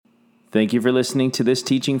Thank you for listening to this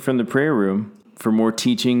teaching from the prayer room. For more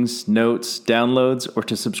teachings, notes, downloads, or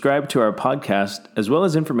to subscribe to our podcast, as well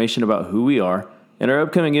as information about who we are and our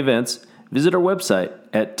upcoming events, visit our website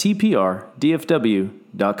at tprdfw.com.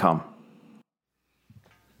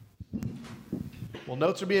 Well,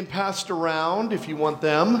 notes are being passed around if you want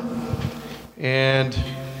them. And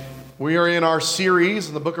we are in our series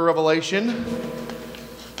in the book of Revelation.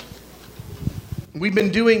 We've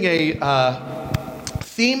been doing a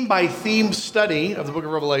theme-by-theme study of the book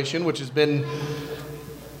of Revelation, which has been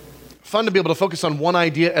fun to be able to focus on one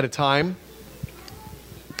idea at a time.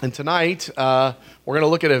 And tonight, we're going to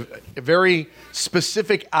look at a very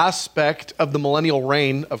specific aspect of the millennial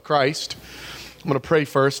reign of Christ. I'm going to pray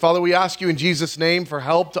first. Father, we ask you in Jesus' name for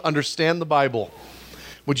help to understand the Bible.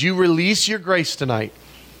 Would you release your grace tonight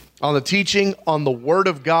on the teaching, on the Word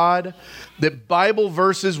of God, that Bible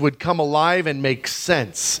verses would come alive and make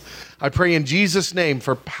sense. I pray in Jesus' name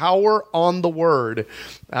for power on the Word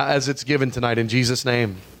as it's given tonight in Jesus'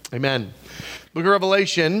 name. Amen. Book of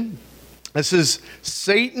Revelation, this is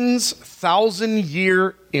Satan's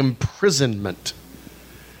 1,000-year imprisonment.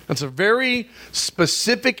 That's a very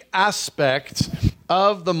specific aspect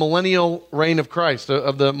of the millennial reign of Christ,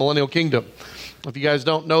 of the millennial kingdom. If you guys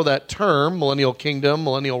don't know that term, millennial kingdom,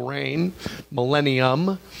 millennial reign,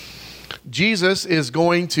 millennium, Jesus is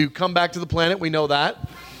going to come back to the planet. We know that.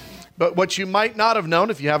 But what you might not have known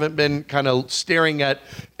if you haven't been kind of staring at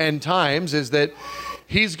end times is that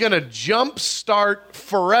he's going to jumpstart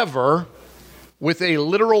forever with a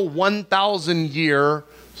literal 1,000-year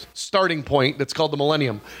starting point that's called the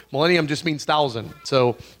millennium. Millennium just means 1,000.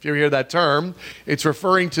 So if you ever hear that term, it's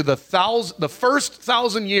referring to the first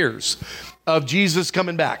 1,000 years of Jesus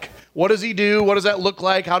coming back. What does he do? What does that look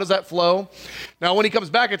like? How does that flow? Now, when he comes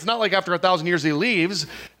back, it's not like after 1,000 years he leaves.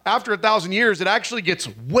 After 1,000 years, it actually gets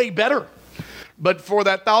way better. But for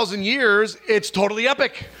that 1,000 years, it's totally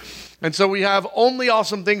epic. And so we have only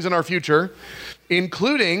awesome things in our future,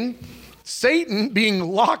 including Satan being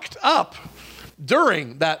locked up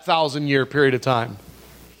during that 1,000-year period of time.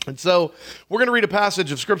 And so we're going to read a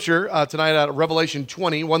passage of Scripture tonight out of Revelation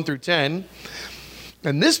 20, 1 through 10.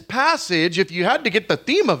 And this passage, if you had to get the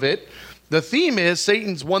theme of it, the theme is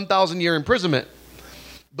Satan's 1,000-year imprisonment.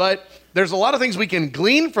 But there's a lot of things we can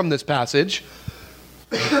glean from this passage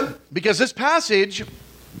because this passage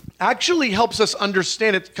actually helps us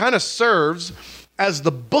understand. It kind of serves as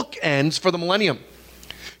the bookends for the millennium.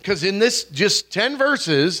 Because in this just 10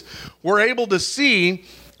 verses, we're able to see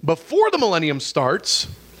before the millennium starts,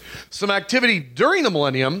 some activity during the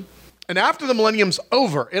millennium, and after the millennium's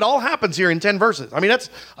over. It all happens here in 10 verses. I mean, that's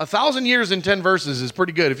 1,000 years in 10 verses is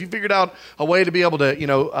pretty good. If you figured out a way to be able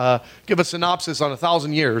to, give a synopsis on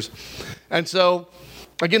 1,000 years. And so,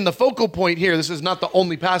 again, the focal point here, this is not the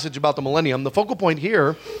only passage about the millennium. The focal point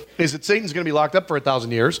here is that Satan's going to be locked up for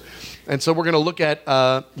 1,000 years. And so we're going to look at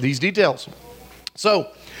these details.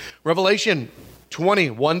 So, Revelation 20,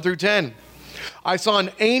 1 through 10. I saw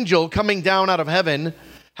an angel coming down out of heaven,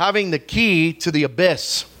 having the key to the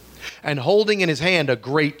abyss, and holding in his hand a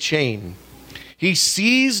great chain. He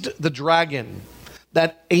seized the dragon,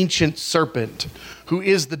 that ancient serpent, who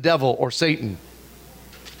is the devil or Satan,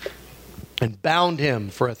 and bound him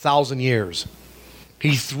for 1,000 years.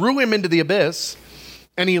 He threw him into the abyss,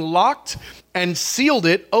 and he locked and sealed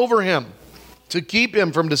it over him to keep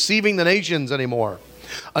him from deceiving the nations anymore,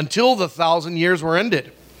 until the 1,000 years were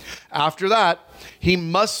ended. After that, he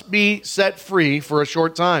must be set free for a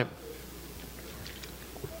short time.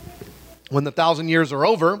 When the 1,000 years are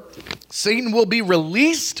over, Satan will be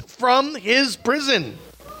released from his prison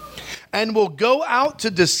and will go out to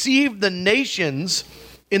deceive the nations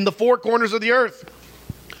in the four corners of the earth,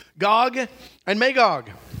 Gog and Magog,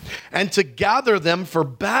 and to gather them for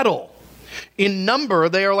battle. In number,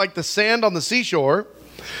 they are like the sand on the seashore.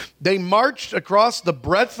 They marched across the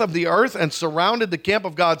breadth of the earth and surrounded the camp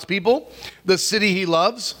of God's people, the city he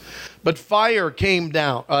loves. But fire came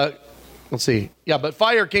down. But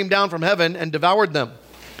fire came down from heaven and devoured them.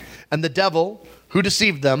 And the devil, who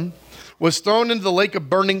deceived them, was thrown into the lake of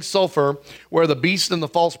burning sulfur, where the beast and the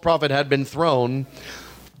false prophet had been thrown.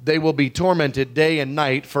 They will be tormented day and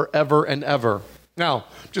night forever and ever. Now,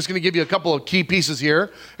 I'm just going to give you a couple of key pieces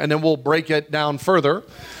here, and then we'll break it down further.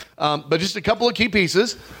 But just a couple of key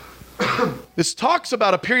pieces. This talks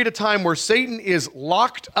about a period of time where Satan is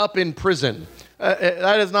locked up in prison.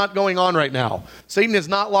 That is not going on right now. Satan is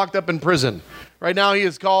not locked up in prison. Right now he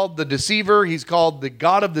is called the deceiver. He's called the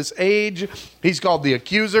god of this age. He's called the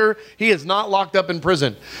accuser. He is not locked up in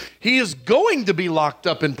prison. He is going to be locked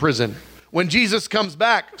up in prison when Jesus comes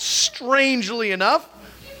back. Strangely enough,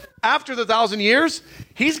 after the 1,000 years,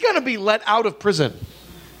 he's going to be let out of prison.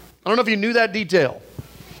 I don't know if you knew that detail.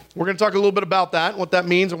 We're going to talk a little bit about that, what that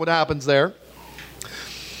means and what happens there.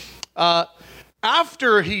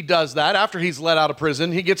 After he does that, after he's let out of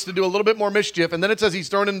prison, he gets to do a little bit more mischief. And then it says he's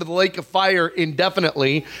thrown into the lake of fire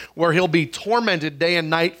indefinitely, where he'll be tormented day and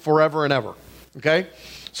night forever and ever. Okay?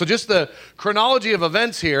 So just the chronology of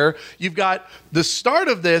events here, you've got the start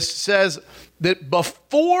of this says that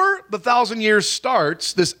before the 1,000 years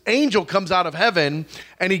starts, this angel comes out of heaven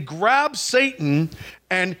and he grabs Satan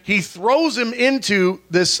and he throws him into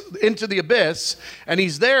the abyss, and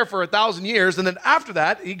he's there for 1,000 years. And then after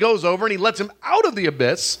that, he goes over and he lets him out of the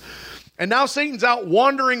abyss. And now Satan's out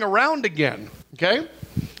wandering around again. Okay?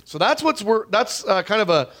 So that's kind of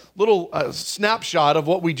a little snapshot of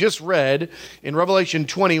what we just read in Revelation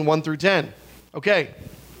 20, 1 through 10. Okay.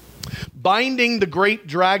 Binding the great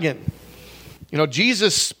dragon. You know,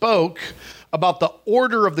 Jesus spoke about the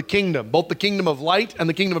order of the kingdom, both the kingdom of light and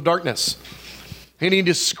the kingdom of darkness. And he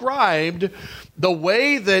described the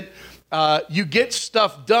way that you get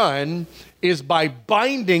stuff done is by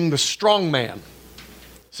binding the strong man.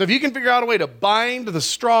 So if you can figure out a way to bind the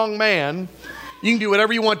strong man, you can do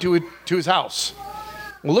whatever you want to his house.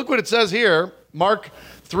 Well, look what it says here, Mark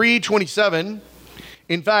 3:27.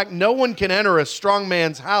 In fact, no one can enter a strong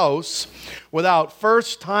man's house without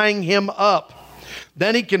first tying him up.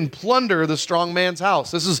 Then he can plunder the strong man's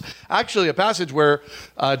house. This is actually a passage where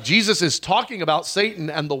Jesus is talking about Satan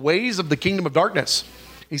and the ways of the kingdom of darkness.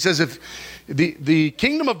 He says if the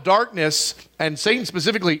kingdom of darkness, and Satan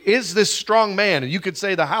specifically, is this strong man, and you could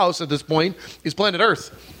say the house at this point is planet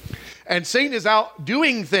Earth. And Satan is out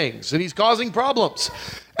doing things, and he's causing problems.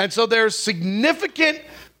 And so there's significant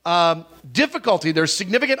difficulty, there's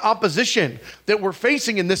significant opposition that we're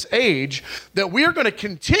facing in this age that we're going to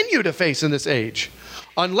continue to face in this age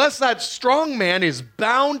unless that strong man is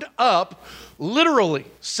bound up, literally,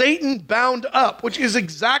 Satan bound up, which is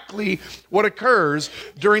exactly what occurs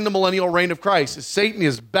during the millennial reign of Christ. Satan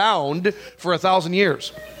is bound for 1,000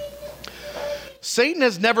 years. Satan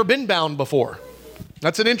has never been bound before.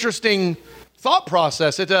 That's an interesting thought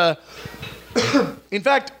process. In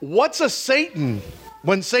fact, what's a Satan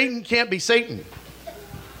when Satan can't be Satan?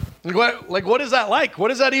 What is that like? What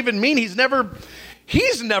does that even mean? He's never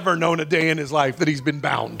known a day in his life that he's been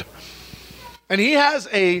bound. And he has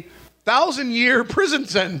a 1,000-year prison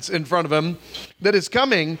sentence in front of him that is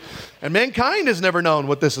coming, and mankind has never known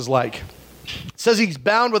what this is like. It says he's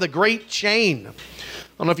bound with a great chain. I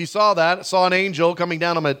don't know if you saw that. I saw an angel coming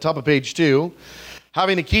down on the top of page 2,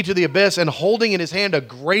 having a key to the abyss and holding in his hand a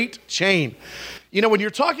great chain. You know, when you're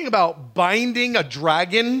talking about binding a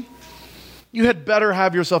dragon, you had better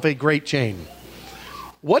have yourself a great chain.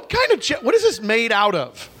 What kind of what is this made out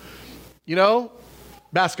of? You know,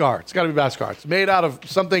 Bhaskar. It's got to be Bhaskar. It's made out of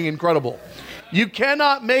something incredible. You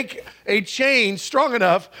cannot make a chain strong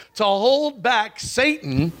enough to hold back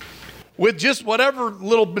Satan with just whatever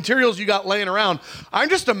little materials you got laying around. I'm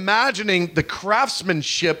just imagining the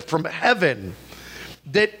craftsmanship from heaven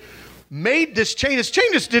that made this chain. This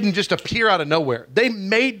chain just didn't just appear out of nowhere. They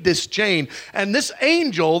made this chain. And this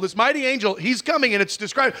angel, this mighty angel, he's coming, and it's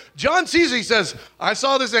described. John sees it, he says, I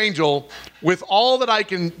saw this angel with all that I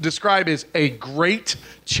can describe as a great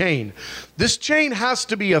chain. This chain has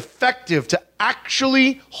to be effective to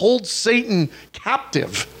actually hold Satan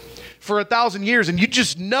captive for 1,000 years. And you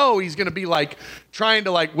just know he's going to be like trying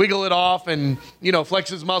to like wiggle it off and, you know, flex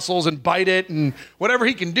his muscles and bite it and whatever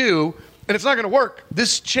he can do. And it's not going to work.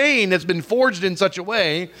 This chain has been forged in such a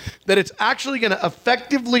way that it's actually going to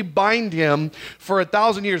effectively bind him for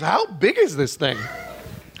 1,000 years. How big is this thing?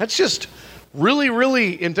 That's just really,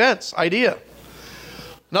 really intense idea.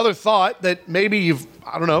 Another thought that maybe you've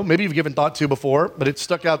given thought to before, but it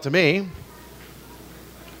stuck out to me.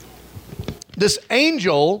 This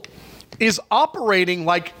angel is operating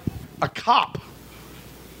like a cop.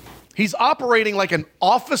 He's operating like an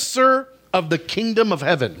officer of the kingdom of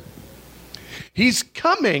heaven. He's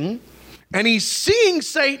coming and he's seeing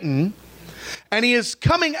Satan, and he is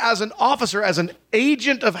coming as an officer, as an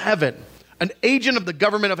agent of heaven, an agent of the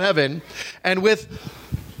government of heaven, and with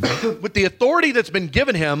the authority that's been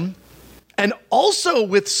given him, and also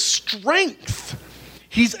with strength,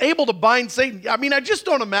 he's able to bind Satan. I mean, I just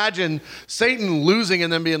don't imagine Satan losing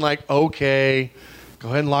and then being like, okay, go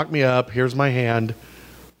ahead and lock me up. Here's my hand.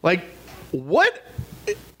 Like, what?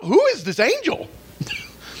 Who is this angel?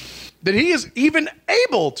 That he is even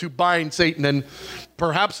able to bind Satan, and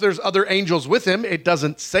perhaps there's other angels with him. It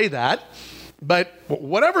doesn't say that. But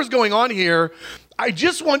whatever's going on here, I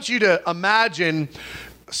just want you to imagine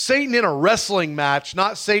Satan in a wrestling match,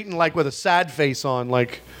 not Satan like with a sad face on,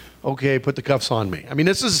 like, okay, put the cuffs on me. I mean,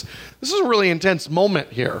 this is a really intense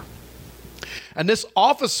moment here. And this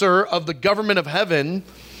officer of the government of heaven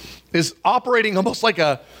is operating almost like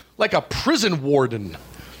a prison warden.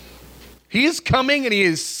 He is coming and he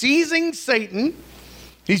is seizing Satan.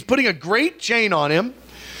 He's putting a great chain on him.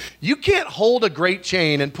 You can't hold a great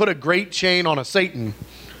chain and put a great chain on a Satan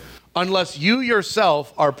unless you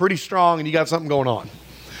yourself are pretty strong and you got something going on.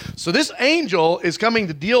 So this angel is coming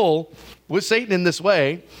to deal with Satan in this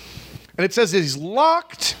way. And it says he's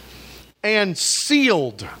locked and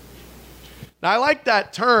sealed. Now, I like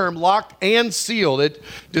that term, locked and sealed. It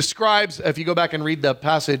describes, if you go back and read the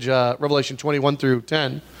passage, Revelation 21 through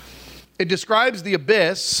 10, it describes the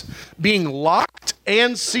abyss being locked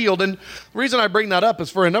and sealed. And the reason I bring that up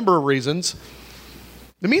is for a number of reasons.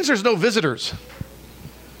 It means there's no visitors.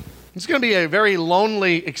 It's going to be a very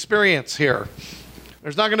lonely experience here.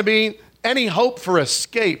 There's not going to be any hope for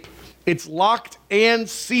escape. It's locked and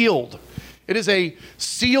sealed. It is a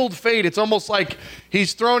sealed fate. It's almost like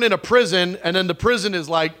he's thrown in a prison, and then the prison is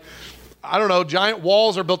like, I don't know, giant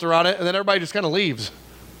walls are built around it, and then everybody just kind of leaves.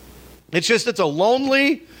 It's a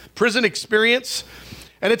lonely prison experience.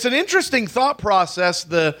 And it's an interesting thought process,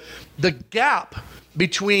 the gap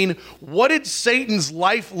between what did Satan's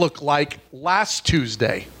life look like last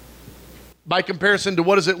Tuesday by comparison to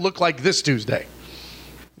what does it look like this Tuesday.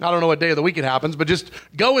 I don't know what day of the week it happens, but just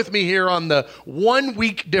go with me here on the 1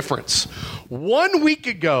 week difference. 1 week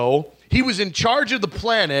ago, he was in charge of the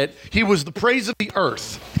planet. He was the praise of the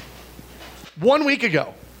earth. 1 week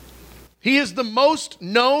ago. He is the most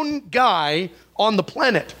known guy on the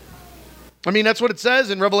planet. I mean, that's what it says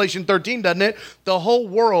in Revelation 13, doesn't it? The whole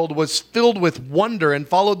world was filled with wonder and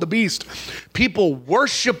followed the beast. People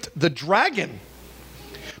worshiped the dragon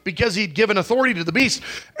because he'd given authority to the beast.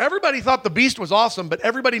 Everybody thought the beast was awesome, but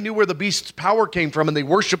everybody knew where the beast's power came from, and they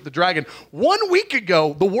worshiped the dragon. 1 week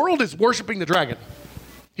ago, the world is worshiping the dragon.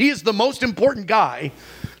 He is the most important guy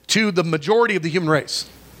to the majority of the human race.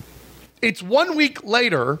 It's 1 week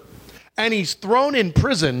later, and he's thrown in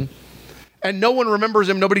prison, and no one remembers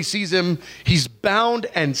him, nobody sees him. He's bound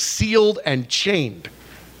and sealed and chained.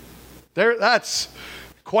 That's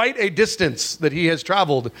quite a distance that he has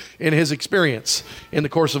traveled in his experience in the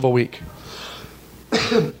course of a week.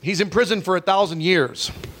 He's in prison for 1,000 years.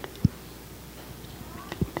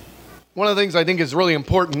 One of the things I think is really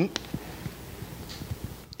important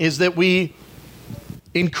is that we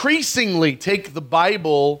increasingly take the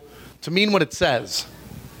Bible to mean what it says.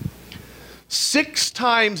 6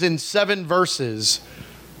 times in 7 verses,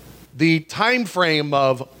 the time frame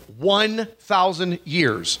of 1,000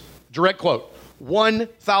 years, direct quote,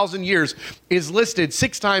 1,000 years is listed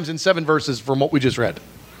 6 times in 7 verses from what we just read.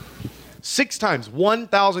 6 times,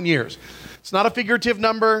 1,000 years. It's not a figurative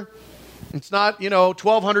number. It's not,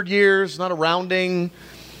 1,200 years. It's not a rounding.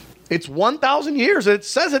 It's 1,000 years. It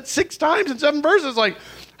says it 6 times in 7 verses. Like,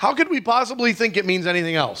 how could we possibly think it means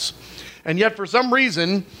anything else? And yet, for some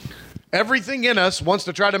reason, everything in us wants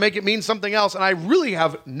to try to make it mean something else, and I really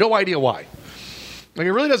have no idea why. Like,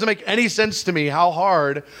 it really doesn't make any sense to me how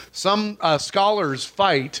hard some scholars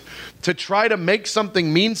fight to try to make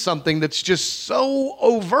something mean something that's just so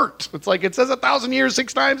overt. It's like it says 1,000 years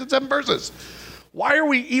 6 times in 7 verses. Why are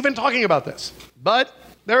we even talking about this? But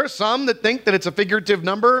there are some that think that it's a figurative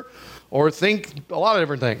number or think a lot of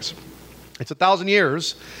different things. It's 1,000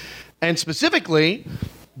 years, and specifically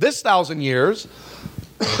this 1,000 years,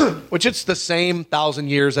 which it's the same 1,000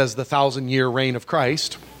 years as the 1,000-year reign of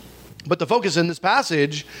Christ. But the focus in this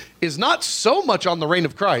passage is not so much on the reign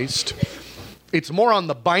of Christ. It's more on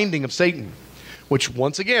the binding of Satan, which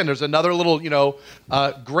once again, there's another little,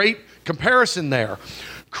 great comparison there.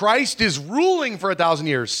 Christ is ruling for 1,000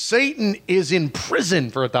 years. Satan is in prison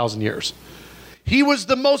for 1,000 years. He was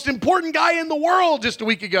the most important guy in the world just a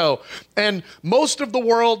week ago. And most of the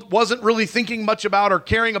world wasn't really thinking much about or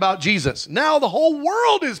caring about Jesus. Now the whole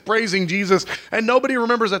world is praising Jesus, and nobody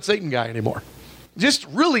remembers that Satan guy anymore. Just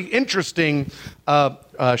really interesting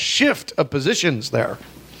shift of positions there.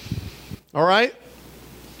 All right?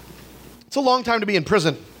 It's a long time to be in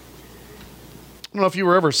prison. I don't know if you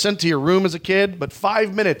were ever sent to your room as a kid, but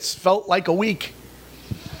 5 minutes felt like a week.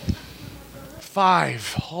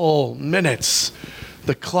 5 whole minutes.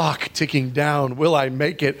 The clock ticking down. Will I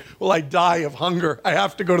make it? Will I die of hunger? I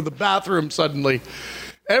have to go to the bathroom suddenly.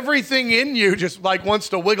 Everything in you just wants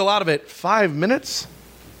to wiggle out of it. 5 minutes?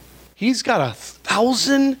 He's got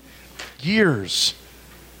 1,000 years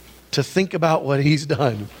to think about what he's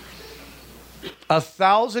done.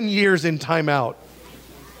 1,000 years in timeout.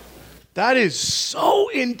 That is so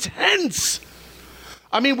intense.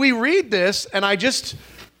 I mean, we read this, and I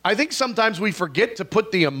think sometimes we forget to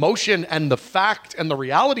put the emotion and the fact and the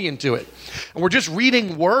reality into it. And we're just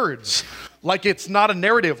reading words. like it's not a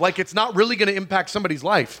narrative, like it's not really going to impact somebody's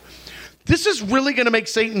life. This is really going to make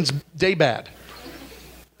Satan's day bad.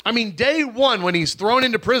 I mean, day one, when he's thrown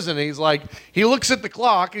into prison, he looks at the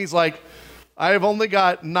clock and he's like, I have only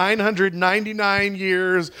got 999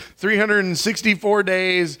 years, 364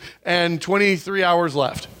 days, and 23 hours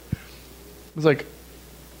left. It's like,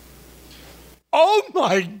 oh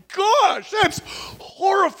my gosh, that's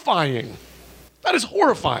horrifying. That is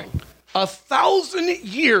horrifying. 1,000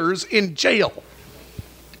 years in jail.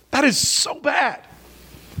 That is so bad.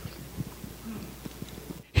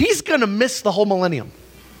 He's going to miss the whole millennium.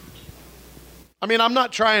 I mean, I'm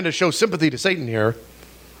not trying to show sympathy to Satan here,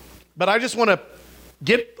 but I just want to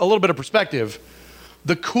get a little bit of perspective.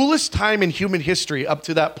 The coolest time in human history up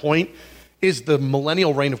to that point is the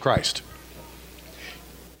millennial reign of Christ.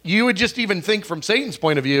 You would just even think from Satan's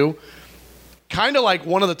point of view, kind of like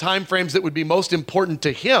one of the time frames that would be most important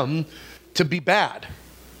to him to be bad.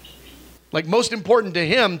 Like most important to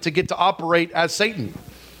him to get to operate as Satan.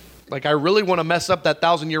 Like I really want to mess up that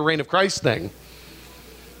 1,000-year reign of Christ thing.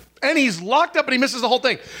 And he's locked up and he misses the whole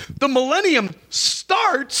thing. The millennium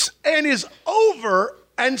starts and is over,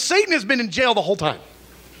 and Satan has been in jail the whole time.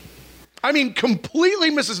 I mean,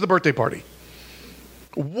 completely misses the birthday party.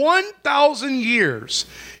 1,000 years,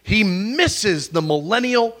 he misses the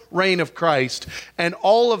millennial reign of Christ and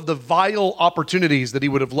all of the vile opportunities that he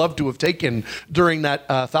would have loved to have taken during that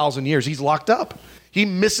 1,000 years. He's locked up. He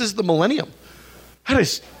misses the millennium. That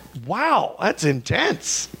is, wow, that's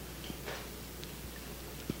intense.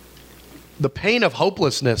 The pain of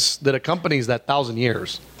hopelessness that accompanies that 1,000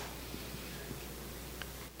 years.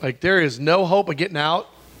 Like there is no hope of getting out.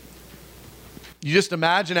 You just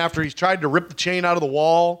imagine after he's tried to rip the chain out of the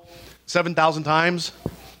wall 7,000 times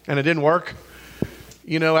and it didn't work.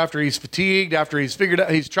 You know, after he's fatigued, after he's figured out,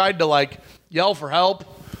 he's tried to like yell for help.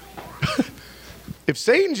 If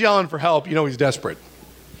Satan's yelling for help, you know he's desperate.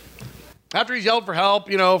 After he's yelled for help,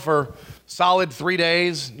 you know, for solid 3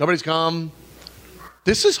 days, nobody's come.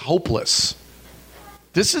 This is hopeless.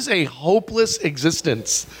 This is a hopeless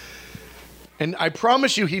existence. And I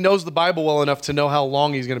promise you, he knows the Bible well enough to know how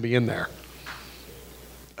long he's going to be in there.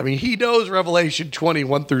 I mean, he knows Revelation 20,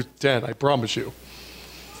 1 through 10, I promise you.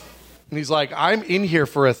 And he's like, I'm in here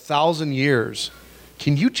for 1,000 years.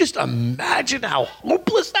 Can you just imagine how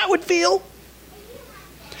hopeless that would feel?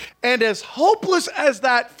 And as hopeless as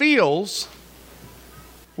that feels,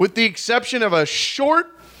 with the exception of a short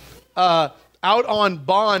out on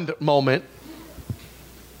bond moment,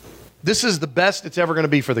 this is the best it's ever going to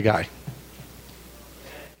be for the guy.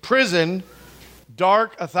 Prison,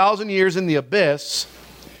 dark, 1,000 years in the abyss,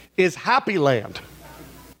 is happy land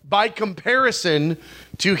by comparison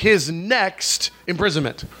to his next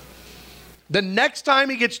imprisonment. The next time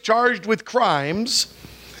he gets charged with crimes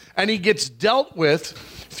and he gets dealt with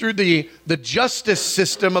through the justice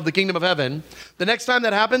system of the kingdom of heaven, the next time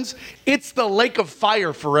that happens, it's the lake of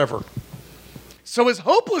fire forever. So as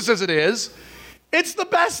hopeless as it is, it's the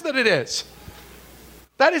best that it is.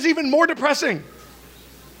 That is even more depressing.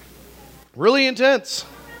 Really intense.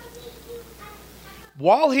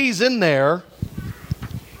 While he's in there,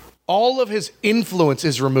 all of his influence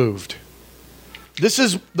is removed. This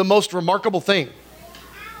is the most remarkable thing.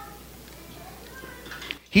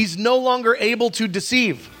 He's no longer able to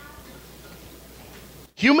deceive.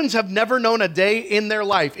 Humans have never known a day in their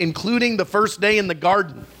life, including the first day in the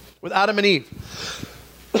garden with Adam and Eve.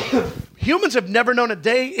 Humans have never known a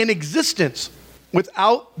day in existence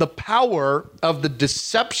without the power of the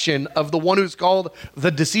deception of the one who's called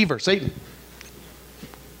the deceiver, Satan.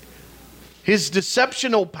 His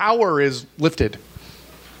deceptional power is lifted.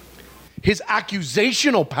 His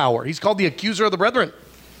accusational power, he's called the accuser of the brethren.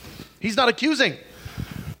 He's not accusing.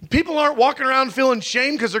 People aren't walking around feeling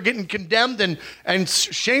shame because they're getting condemned and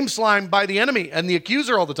shame slimed by the enemy and the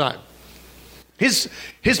accuser all the time. His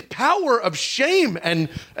power of shame and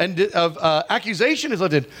of accusation is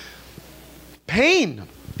lifted. Pain,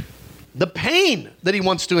 the pain that he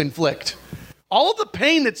wants to inflict. All of the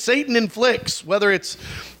pain that Satan inflicts, whether it's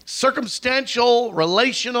circumstantial,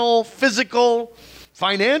 relational, physical,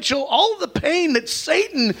 financial, all of the pain that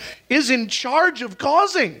Satan is in charge of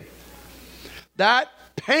causing. That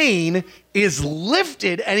pain is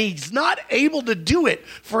lifted and he's not able to do it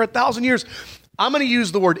for 1,000 years. I'm going to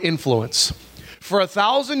use the word influence. For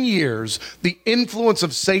 1,000 years, the influence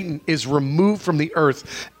of Satan is removed from the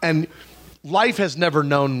earth, and life has never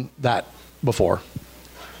known that before.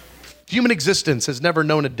 Human existence has never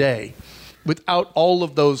known a day without all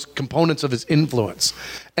of those components of his influence.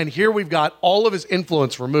 And here we've got all of his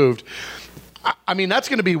influence removed. I mean, that's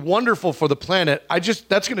going to be wonderful for the planet.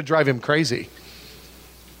 That's going to drive him crazy.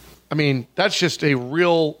 I mean, that's just a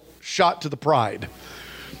real shot to the pride.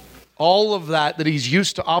 All of that he's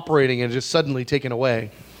used to operating in just suddenly taken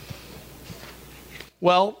away.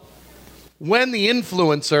 Well, when the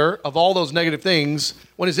influencer of all those negative things,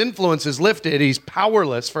 when his influence is lifted, he's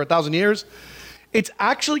powerless for 1,000 years, it's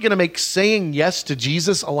actually going to make saying yes to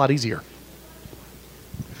Jesus a lot easier.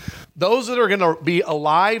 Those that are going to be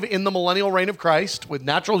alive in the millennial reign of Christ with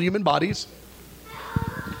natural human bodies,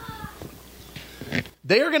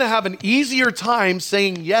 they are going to have an easier time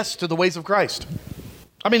saying yes to the ways of Christ.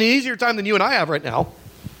 I mean, an easier time than you and I have right now.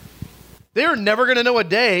 They're never going to know a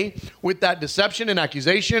day with that deception and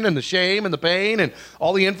accusation and the shame and the pain and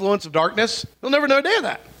all the influence of darkness. They'll never know a day of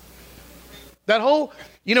that. That whole,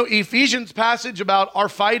 Ephesians passage about our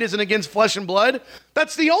fight isn't against flesh and blood,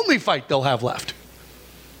 that's the only fight they'll have left.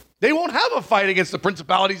 They won't have a fight against the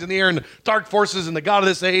principalities in the air and dark forces and the God of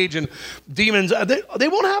this age and demons. They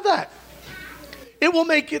won't have that. It will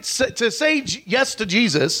make it to say yes to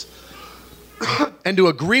Jesus and to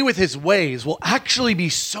agree with his ways will actually be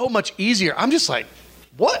so much easier. I'm just like,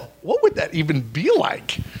 what would that even be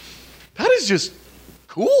like? That is just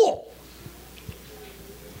cool.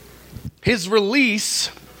 His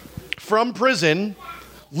release from prison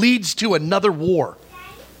leads to another war.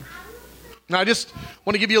 Now, I just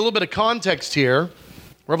want to give you a little bit of context here.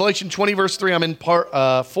 Revelation 20, verse 3, I'm in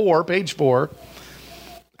part 4, page 4.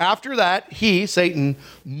 After that, he, Satan,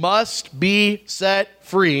 must be set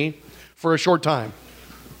free for a short time.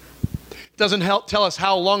 It doesn't tell us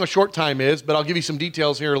how long a short time is, but I'll give you some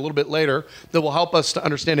details here a little bit later that will help us to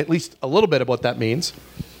understand at least a little bit of what that means.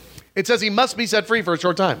 It says he must be set free for a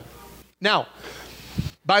short time. Now,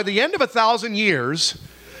 by the end of 1,000 years,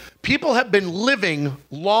 people have been living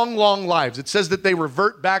long, long lives. It says that they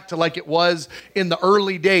revert back to like it was in the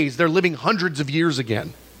early days. They're living hundreds of years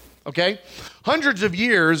again. Okay? Hundreds of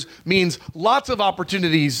years means lots of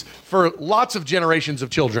opportunities for lots of generations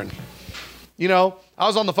of children. I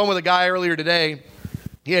was on the phone with a guy earlier today.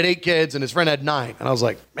 He had 8 kids and his friend had 9. And I was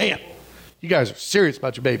like, man, you guys are serious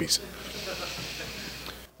about your babies.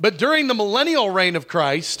 But during the millennial reign of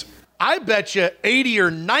Christ, I bet you 80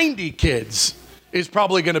 or 90 kids is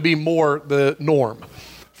probably going to be more the norm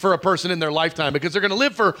for a person in their lifetime because they're going to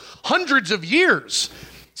live for hundreds of years.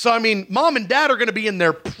 So, mom and dad are going to be in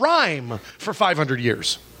their prime for 500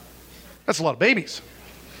 years. That's a lot of babies.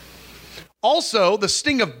 Also, the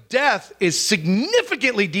sting of death is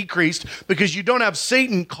significantly decreased because you don't have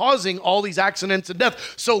Satan causing all these accidents and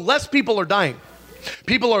death. So less people are dying.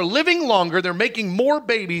 People are living longer, they're making more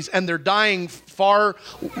babies, and they're dying far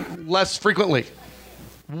less frequently.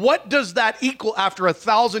 What does that equal after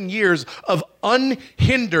 1,000 years of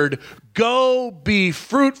unhindered, go be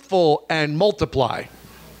fruitful and multiply?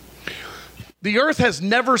 The earth has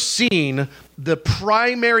never seen the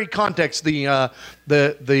primary context, the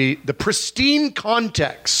pristine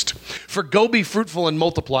context for go be fruitful and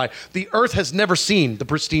multiply. The earth has never seen the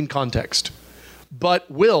pristine context,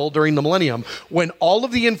 but will during the millennium when all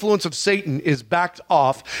of the influence of Satan is backed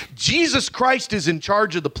off. Jesus Christ is in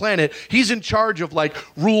charge of the planet. He's in charge of like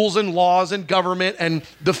rules and laws and government and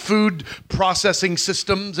the food processing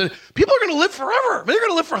systems. And people are going to live forever. They're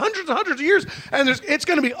going to live for hundreds and hundreds of years. And it's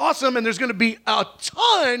going to be awesome. And there's going to be a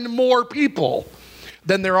ton more people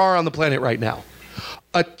than there are on the planet right now.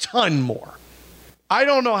 A ton more. I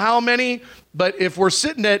don't know how many, but if we're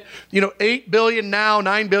sitting at, 8 billion now,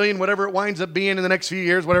 9 billion, whatever it winds up being in the next few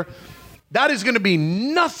years, whatever, that is going to be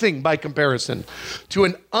nothing by comparison to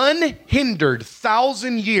an unhindered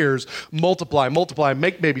 1,000 years multiply,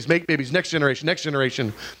 make babies, next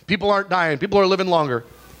generation. People aren't dying. People are living longer.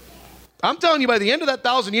 I'm telling you, by the end of that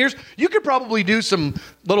 1,000 years, you could probably do some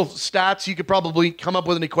little stats. You could probably come up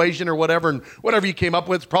with an equation or whatever, and whatever you came up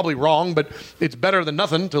with is probably wrong, but it's better than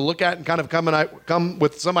nothing to look at and kind of come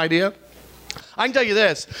with some idea. I can tell you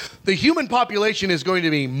this, the human population is going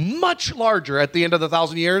to be much larger at the end of the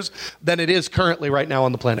 1,000 years than it is currently right now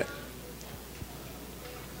on the planet.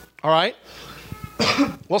 All right?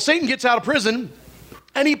 Well, Satan gets out of prison,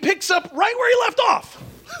 and he picks up right where he left off.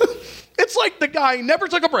 It's like the guy never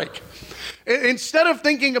took a break. Instead of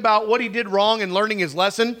thinking about what he did wrong and learning his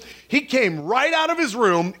lesson, he came right out of his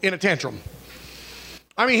room in a tantrum.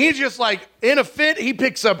 He's just like in a fit. He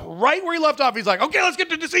picks up right where he left off. He's like, okay, let's get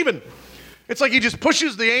to deceiving. It's like he just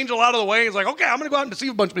pushes the angel out of the way. He's like, okay, I'm going to go out and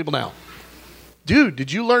deceive a bunch of people now. Dude,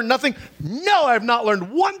 did you learn nothing? No, I have not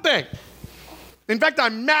learned one thing. In fact,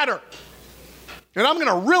 I'm madder. And I'm going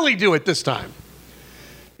to really do it this time.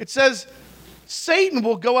 It says, Satan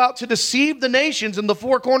will go out to deceive the nations in the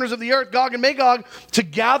four corners of the earth, Gog and Magog, to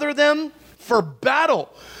gather them for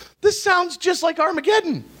battle. This sounds just like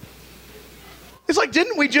Armageddon. It's like,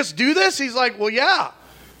 didn't we just do this? He's like, well, yeah.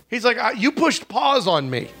 He's like, you pushed pause on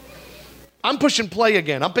me. I'm pushing play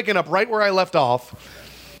again. I'm picking up right where I left off.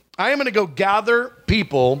 I am going to go gather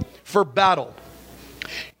people for battle.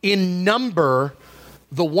 In number,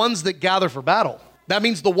 the ones that gather for battle. That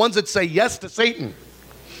means the ones that say yes to Satan.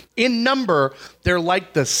 In number, they're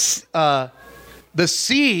like the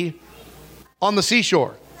sea on the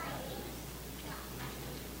seashore.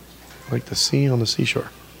 Like the sea on the seashore.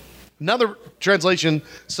 Another translation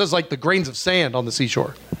says like the grains of sand on the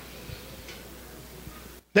seashore.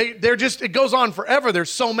 They're just, it goes on forever.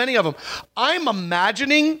 There's so many of them. I'm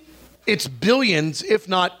imagining it's billions, if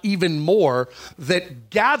not even more, that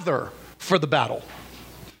gather for the battle.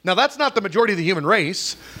 Now, that's not the majority of the human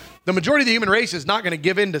race. The majority of the human race is not going to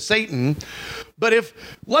give in to Satan. But if,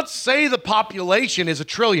 let's say the population is 1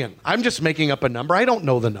 trillion. I'm just making up a number. I don't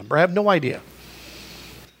know the number. I have no idea.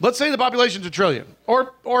 Let's say the population is 1 trillion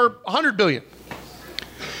or 100 billion.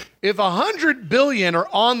 If 100 billion are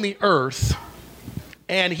on the earth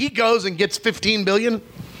and he goes and gets 15 billion,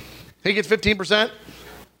 he gets 15%.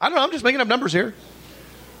 I don't know. I'm just making up numbers here.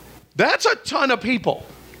 That's a ton of people.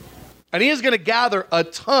 And he is going to gather a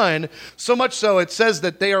ton, so much so it says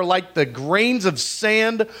that they are like the grains of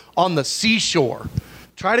sand on the seashore.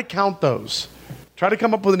 Try to count those. Try to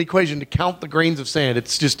come up with an equation to count the grains of sand.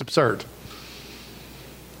 It's just absurd.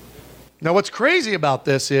 Now, what's crazy about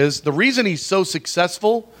this is the reason he's so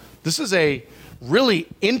successful, this is a really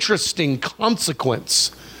interesting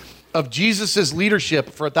consequence of Jesus' leadership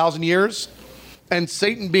for 1,000 years and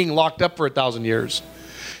Satan being locked up for 1,000 years.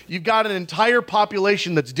 You've got an entire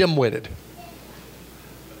population that's dim-witted.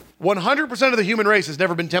 100% of the human race has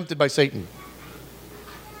never been tempted by Satan.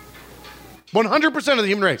 100% of the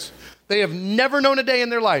human race. They have never known a day in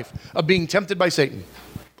their life of being tempted by Satan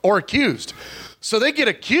or accused. So they get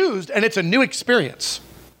accused and it's a new experience.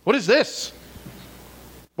 What is this?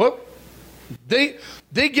 Well, they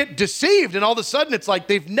get deceived and all of a sudden it's like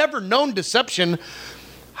they've never known deception.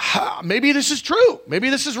 Maybe this is true. Maybe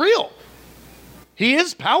this is real. He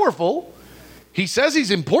is powerful. He says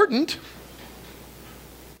he's important.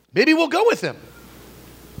 Maybe we'll go with him.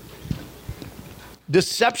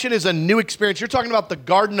 Deception is a new experience. You're talking about the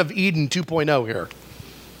Garden of Eden 2.0 here.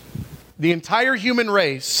 The entire human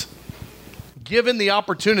race given the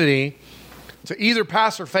opportunity to either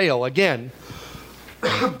pass or fail again,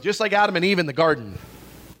 just like Adam and Eve in the garden.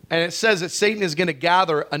 And it says that Satan is going to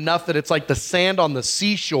gather enough that it's like the sand on the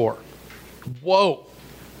seashore. Whoa.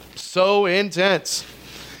 So intense.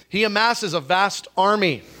 He amasses a vast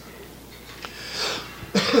army.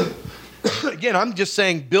 Again, I'm just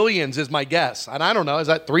saying billions is my guess. And I don't know, is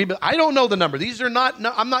that 3 billion? I don't know the number. These are not,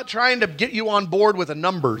 I'm not trying to get you on board with a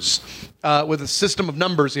numbers, with a system of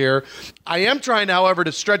numbers here. I am trying, however,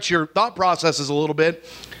 to stretch your thought processes a little bit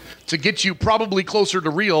to get you probably closer to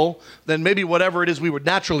real than maybe whatever it is we would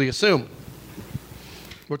naturally assume.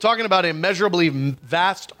 We're talking about an immeasurably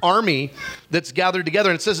vast army that's gathered together.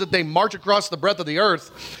 And it says that they march across the breadth of the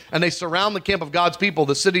earth and they surround the camp of God's people,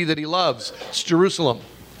 the city that he loves. It's Jerusalem.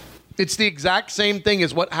 It's the exact same thing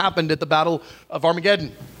as what happened at the Battle of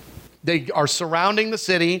Armageddon. They are surrounding the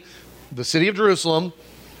city of Jerusalem,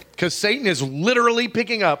 because Satan is literally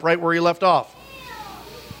picking up right where he left off.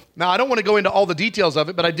 Now, I don't want to go into all the details of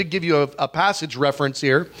it, but I did give you a passage reference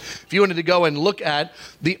here. If you wanted to go and look at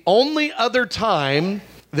the only other time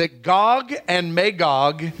that Gog and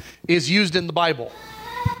Magog is used in the Bible,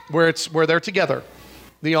 where they're together.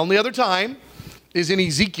 The only other time is in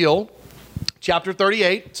Ezekiel chapter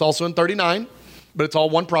 38. It's also in 39, but it's all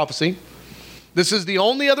one prophecy. This is the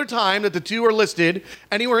only other time that the two are listed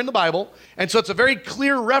anywhere in the Bible. And so it's a very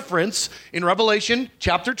clear reference in Revelation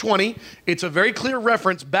chapter 20. It's a very clear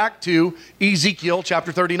reference back to Ezekiel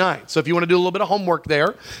chapter 39. So if you want to do a little bit of homework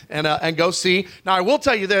there and go see. Now, I will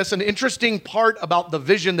tell you this, an interesting part about the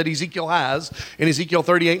vision that Ezekiel has in Ezekiel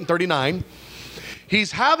 38 and 39.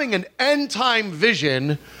 He's having an end time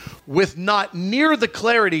vision with not near the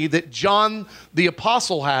clarity that John the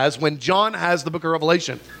Apostle has when John has the book of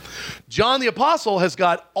Revelation. John the Apostle has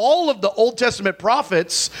got all of the Old Testament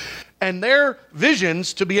prophets and their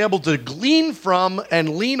visions to be able to glean from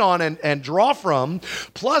and lean on and draw from.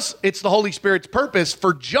 Plus, it's the Holy Spirit's purpose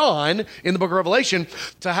for John in the book of Revelation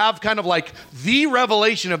to have kind of like the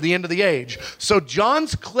revelation of the end of the age. So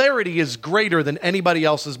John's clarity is greater than anybody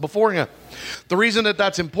else's before him. The reason that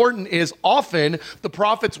that's important is often the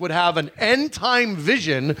prophets would have an end time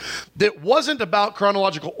vision that wasn't about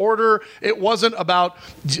chronological order. It wasn't about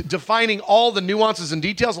defining all the nuances and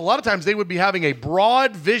details. A lot of times they would be having a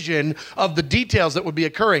broad vision of the details that would be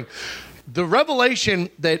occurring. the revelation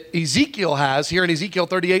that Ezekiel has here in Ezekiel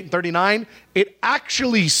 38 and 39, it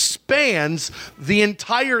actually spans the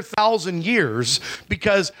entire 1,000 years,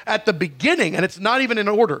 because at the beginning, and it's not even in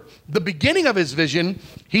order, the beginning of his vision,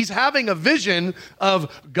 he's having a vision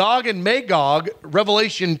of Gog and Magog,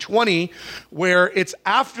 Revelation 20, where it's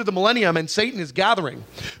after the millennium and Satan is gathering.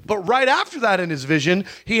 But right after that in his vision,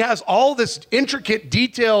 he has all this intricate,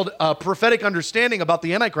 detailed prophetic understanding about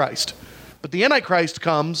the Antichrist. But the Antichrist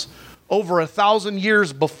comes over 1,000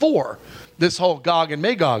 years before this whole Gog and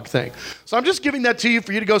Magog thing. So I'm just giving that to you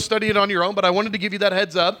for you to go study it on your own, but I wanted to give you that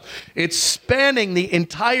heads up. It's spanning the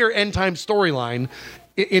entire end time storyline,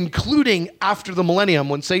 including after the millennium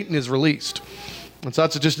when Satan is released. And so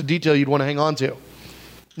that's just a detail you'd want to hang on to.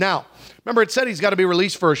 Now, remember it said he's got to be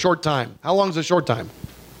released for a short time. How long is a short time?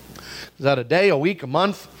 Is that a day, a week, a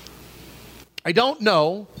month? I don't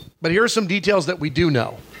know, but here are some details that we do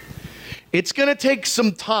know. It's going to take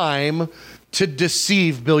some time to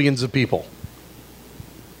deceive billions of people.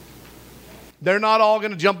 They're not all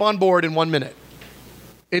going to jump on board in 1 minute.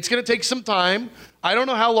 It's going to take some time. I don't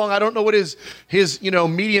know how long. I don't know what his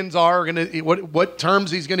medians are, what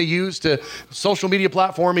terms he's going to use to social media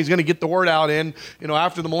platform he's going to get the word out in,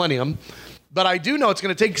 after the millennium. But I do know it's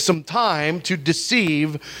going to take some time to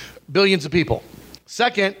deceive billions of people.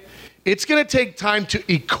 Second, it's going to take time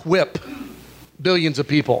to equip billions of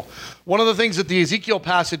people. One of the things that the Ezekiel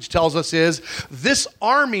passage tells us is this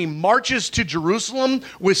army marches to Jerusalem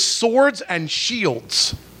with swords and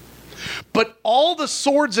shields. But all the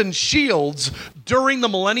swords and shields during the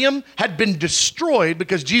millennium had been destroyed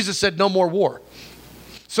because Jesus said no more war.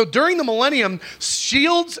 So during the millennium,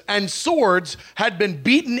 shields and swords had been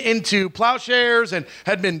beaten into plowshares and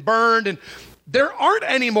had been burned, and there aren't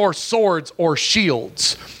any more swords or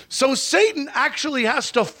shields. So Satan actually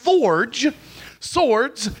has to forge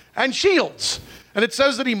swords and shields. And it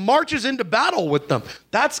says that he marches into battle with them.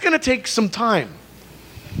 That's going to take some time.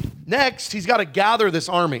 Next, he's got to gather this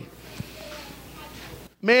army.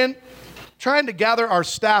 Man, trying to gather our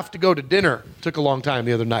staff to go to dinner took a long time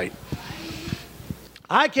the other night.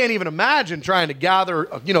 I can't even imagine trying to gather,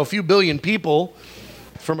 a few billion people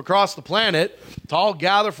from across the planet to all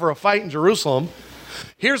gather for a fight in Jerusalem.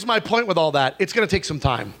 Here's my point with all that. It's going to take some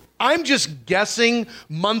time. I'm just guessing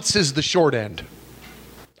months is the short end.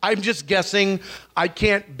 I'm just guessing. I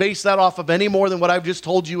can't base that off of any more than what I've just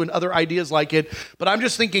told you and other ideas like it. But I'm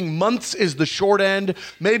just thinking months is the short end.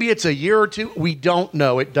 Maybe it's a year or two. We don't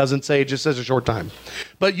know. It doesn't say. It just says a short time.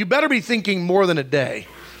 But you better be thinking more than a day.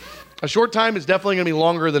 A short time is definitely going to be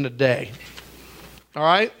longer than a day. All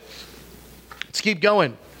right? Let's keep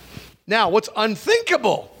going. Now, what's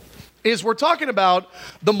unthinkable is we're talking about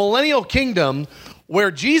the millennial kingdom where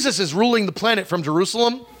Jesus is ruling the planet from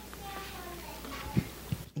Jerusalem.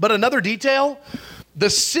 But another detail, the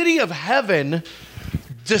city of heaven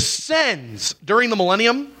descends during the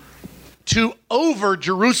millennium to over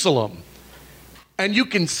Jerusalem. And you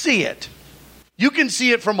can see it. You can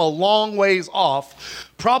see it from a long ways off,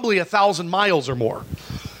 probably 1,000 miles or more.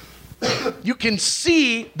 You can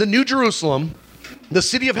see the New Jerusalem, the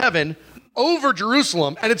city of heaven, over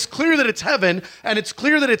Jerusalem, and it's clear that it's heaven, and it's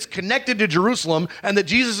clear that it's connected to Jerusalem, and that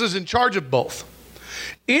Jesus is in charge of both.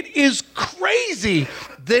 It is crazy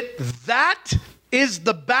that is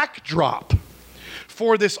the backdrop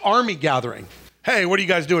for this army gathering. Hey, what are you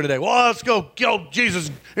guys doing today? Well, let's go kill Jesus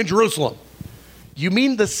in Jerusalem. You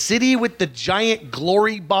mean the city with the giant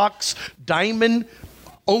glory box diamond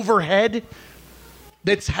overhead?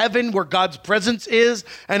 That's heaven where God's presence is,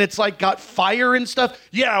 and it's like got fire and stuff.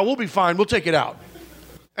 Yeah, we'll be fine. We'll take it out.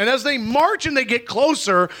 And as they march and they get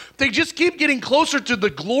closer, they just keep getting closer to the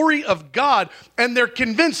glory of God, and they're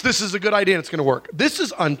convinced this is a good idea and it's going to work. This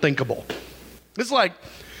is unthinkable. It's like,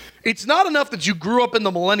 it's not enough that you grew up in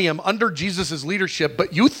the millennium under Jesus' leadership,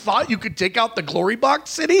 but you thought you could take out the glory box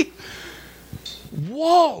city?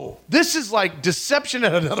 Whoa, this is like deception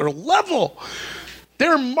at another level.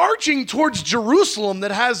 They're marching towards Jerusalem that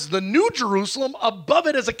has the New Jerusalem above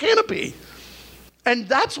it as a canopy. And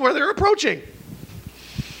that's where they're approaching.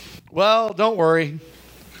 Well, don't worry.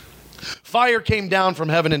 Fire came down from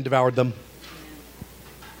heaven and devoured them.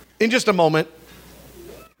 In just a moment.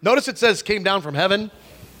 Notice it says came down from heaven.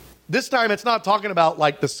 This time it's not talking about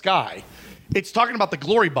like the sky. It's talking about the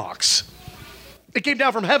glory box. It came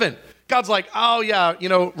down from heaven. God's like, oh yeah,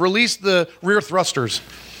 release the rear thrusters.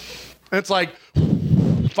 And it's like,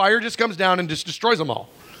 fire just comes down and just destroys them all.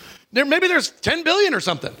 Maybe there's 10 billion or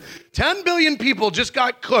something. 10 billion people just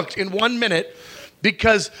got cooked in 1 minute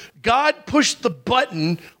because God pushed the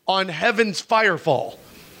button on heaven's firefall.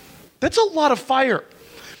 That's a lot of fire.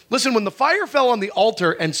 Listen, when the fire fell on the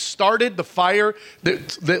altar and started the fire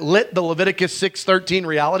that lit the Leviticus 6:13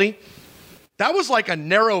 reality, that was like a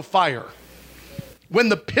narrow fire. When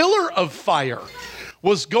the pillar of fire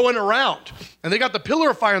was going around, and they got the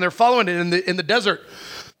pillar of fire and they're following it in the desert,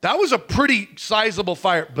 that was a pretty sizable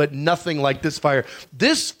fire, but nothing like this fire.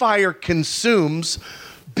 This fire consumes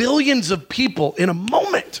billions of people in a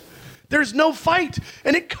moment. There's no fight,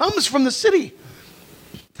 and it comes from the city.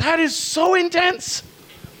 That is so intense.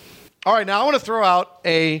 All right, now I want to throw out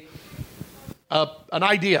an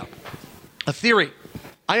idea, a theory.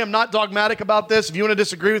 I am not dogmatic about this. If you want to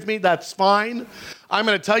disagree with me, that's fine. I'm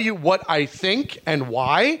going to tell you what I think and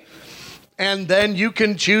why, and then you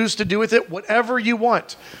can choose to do with it whatever you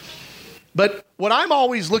want. But what I'm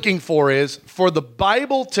always looking for is for the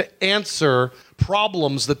Bible to answer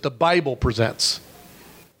problems that the Bible presents.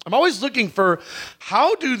 I'm always looking for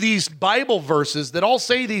how do these Bible verses that all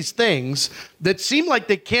say these things that seem like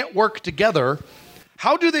they can't work together,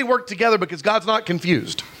 how do they work together because God's not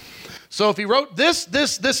confused? So if he wrote this,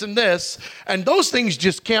 and this, and those things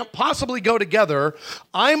just can't possibly go together,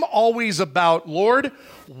 I'm always about, Lord,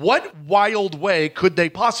 what wild way could they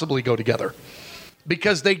possibly go together?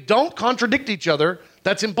 Because they don't contradict each other.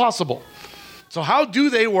 That's impossible. So how do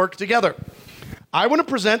they work together? I want to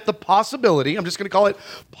present the possibility, I'm just going to call it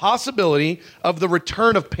possibility, of the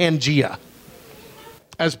return of Pangea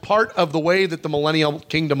as part of the way that the millennial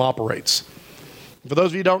kingdom operates. For those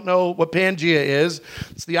of you who don't know what Pangea is,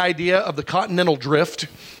 it's the idea of the continental drift,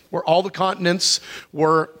 where all the continents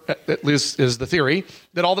were, at least is the theory,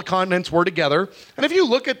 that all the continents were together. And if you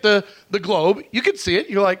look at the globe, you can see it.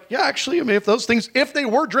 You're like, yeah, actually, I mean, if those things, if they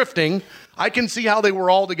were drifting, I can see how they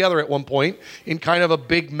were all together at one point in kind of a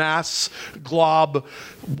big mass, glob,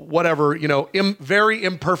 whatever, very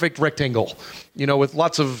imperfect rectangle, with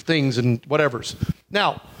lots of things and whatevers.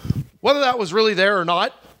 Now, whether that was really there or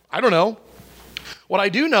not, I don't know. What I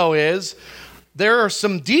do know is there are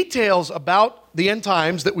some details about the end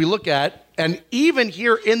times that we look at, and even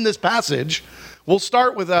here in this passage, we'll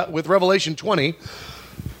start with Revelation 20.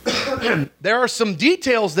 There are some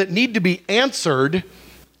details that need to be answered,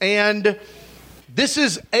 and this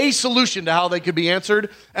is a solution to how they could be answered.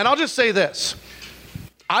 And I'll just say this.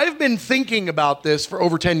 I've been thinking about this for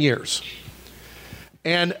over 10 years.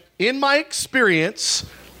 And in my experience,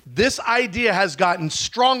 this idea has gotten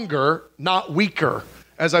stronger, not weaker,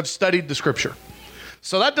 as I've studied the scripture.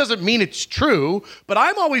 So that doesn't mean it's true, but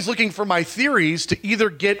I'm always looking for my theories to either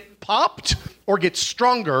get popped or get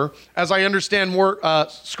stronger as I understand more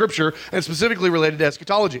scripture, and specifically related to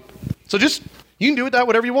eschatology. So you can do with that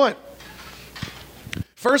whatever you want.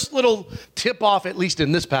 First little tip off, at least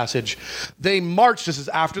in this passage, they marched, this is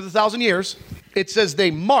after the 1,000 years, it says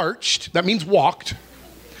they marched, that means walked,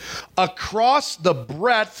 across the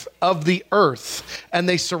breadth of the earth, and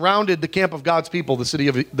they surrounded the camp of God's people, the city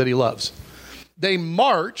that he loves. They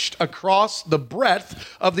marched across the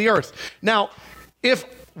breadth of the earth. Now, if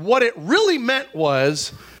what it really meant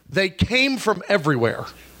was they came from everywhere,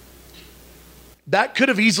 that could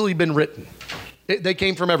have easily been written. They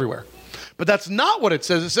came from everywhere. But that's not what it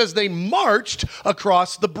says. It says they marched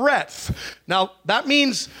across the breadth. Now, that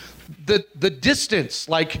means the distance,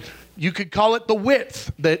 like you could call it the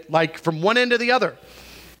width, that like from one end to the other.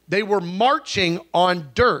 They were marching on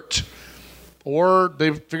dirt, or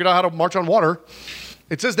they figured out how to march on water.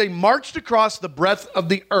 It says they marched across the breadth of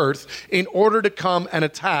the earth in order to come and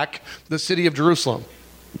attack the city of Jerusalem.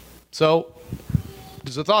 So,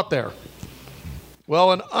 there's a thought there.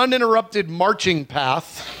 Well, an uninterrupted marching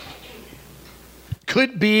path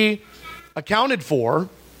could be accounted for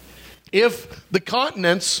if the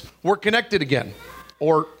continents were connected again,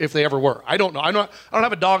 or if they ever were. I don't know. I don't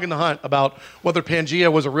have a dog in the hunt about whether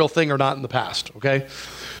Pangea was a real thing or not in the past, okay?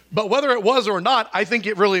 But whether it was or not, I think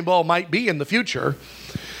it really well might be in the future.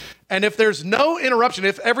 And if there's no interruption,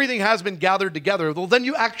 if everything has been gathered together, well, then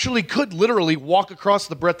you actually could literally walk across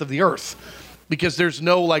the breadth of the earth, because there's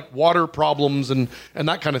no like water problems and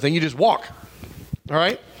that kind of thing. You just walk, all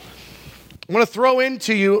right? I'm going to throw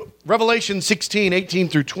into you Revelation 16, 18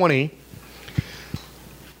 through 20.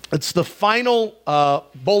 It's the final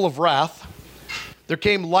bowl of wrath. There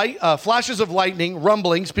came flashes of lightning,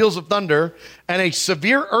 rumblings, peals of thunder, and a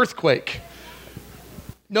severe earthquake.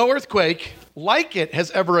 No earthquake like it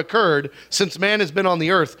has ever occurred since man has been on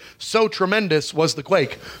the earth. So tremendous was the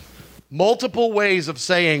quake. Multiple ways of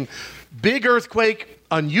saying big earthquake,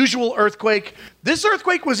 unusual earthquake. This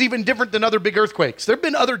earthquake was even different than other big earthquakes. There have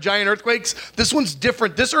been other giant earthquakes. This one's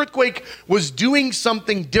different. This earthquake was doing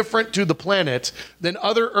something different to the planet than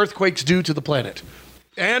other earthquakes do to the planet.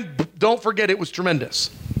 And don't forget, it was tremendous.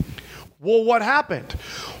 Well, what happened?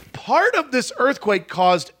 part of this earthquake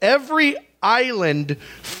caused every island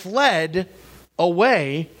fled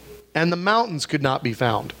away and the mountains could not be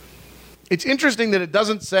found. It's interesting that it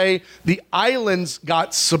doesn't say the islands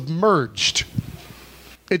got submerged.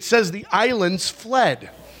 It says the islands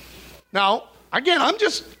fled. Now, again, I'm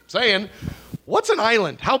just saying, what's an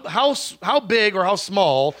island? How big or how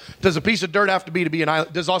small does a piece of dirt have to be an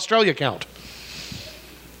island? Does Australia count?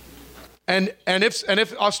 And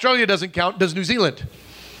if Australia doesn't count, does New Zealand?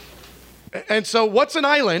 And so what's an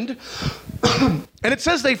island? And it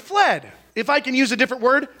says they fled. If I can use a different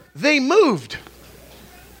word, they moved.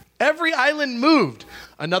 Every island moved.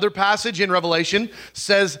 Another passage in Revelation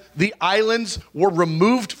says the islands were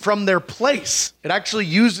removed from their place. It actually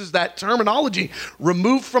uses that terminology,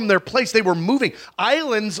 removed from their place. They were moving.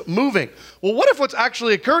 Islands moving. Well, what if what's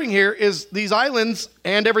actually occurring here is these islands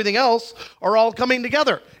and everything else are all coming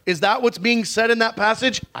together? Is that what's being said in that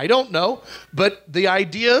passage? I don't know. But the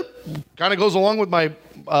idea kind of goes along with my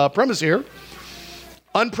premise here.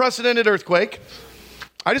 Unprecedented earthquake.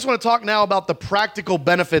 I just want to talk now about the practical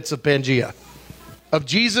benefits of Pangea, of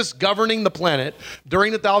Jesus governing the planet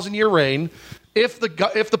during the 1,000-year reign. If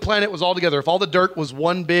the planet was all together, if all the dirt was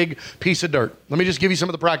one big piece of dirt. Let me just give you some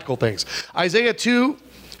of the practical things. Isaiah 2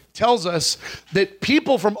 tells us that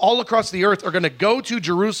people from all across the earth are going to go to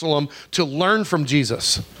Jerusalem to learn from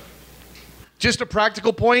Jesus. Just a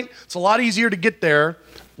practical point, it's a lot easier to get there.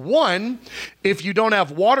 One, if you don't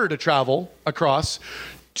have water to travel across.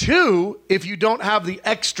 Two, if you don't have the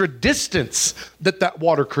extra distance that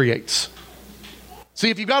water creates. See,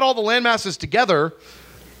 if you've got all the land masses together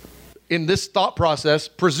in this thought process,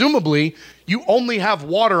 presumably you only have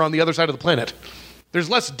water on the other side of the planet. There's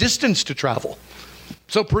less distance to travel.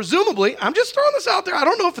 So presumably, I'm just throwing this out there. I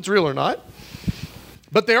don't know if it's real or not.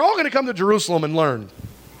 But they're all going to come to Jerusalem and learn.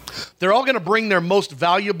 They're all going to bring their most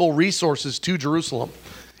valuable resources to Jerusalem.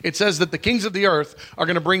 It says that the kings of the earth are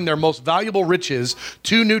going to bring their most valuable riches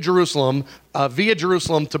to New Jerusalem, via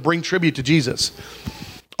Jerusalem, to bring tribute to Jesus.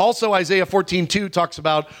 Also, Isaiah 14:2 talks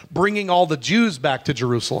about bringing all the Jews back to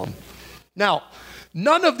Jerusalem. Now,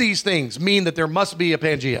 none of these things mean that there must be a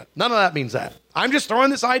Pangea. None of that means that. I'm just throwing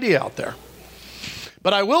this idea out there.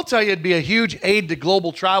 But I will tell you it'd be a huge aid to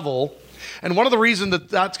global travel. And one of the reasons that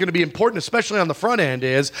that's going to be important, especially on the front end,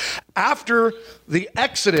 is after the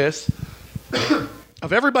Exodus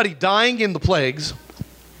of everybody dying in the plagues,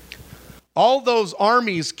 all those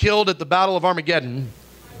armies killed at the Battle of Armageddon,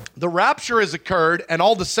 the rapture has occurred and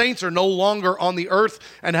all the saints are no longer on the earth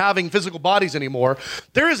and having physical bodies anymore.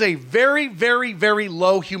 There is a very, very, very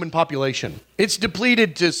low human population. It's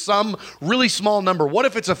depleted to some really small number. What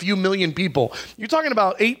if it's a few million people? You're talking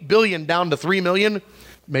about 8 billion down to 3 million.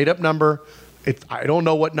 Made up number. I don't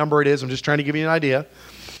know what number it is. I'm just trying to give you an idea.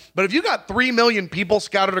 But if you got 3 million people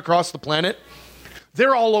scattered across the planet,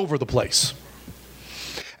 they're all over the place.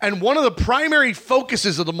 And one of the primary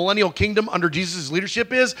focuses of the millennial kingdom under Jesus'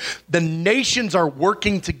 leadership is the nations are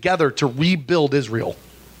working together to rebuild Israel.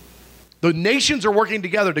 The nations are working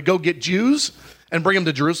together to go get Jews and bring them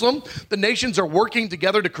to Jerusalem. The nations are working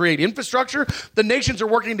together to create infrastructure. The nations are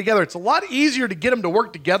working together. It's a lot easier to get them to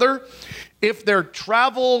work together if their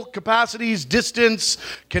travel capacities, distance,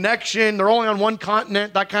 connection, they're only on one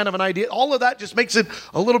continent, that kind of an idea. All of that just makes it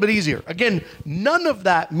a little bit easier. Again, none of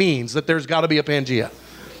that means that there's got to be a Pangea.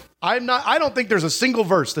 I don't think there's a single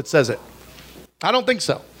verse that says it. I don't think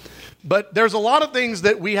so. But there's a lot of things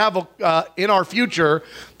that we have in our future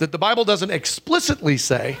that the Bible doesn't explicitly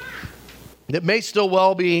say that may still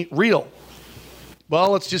well be real.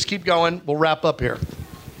 Well, let's just keep going. We'll wrap up here.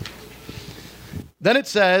 Then it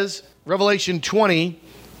says, Revelation 20,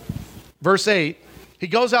 verse 8, he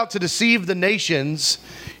goes out to deceive the nations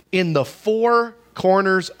in the four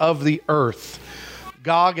corners of the earth,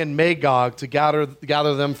 Gog and Magog, to gather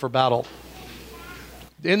them for battle.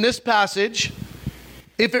 In this passage,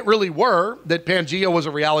 if it really were that Pangea was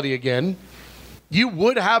a reality again, you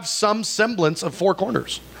would have some semblance of four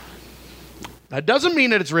corners. That doesn't mean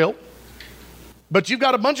that it's real, but you've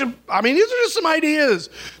got a bunch of, these are just some ideas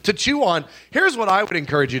to chew on. Here's what I would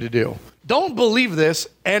encourage you to do. Don't believe this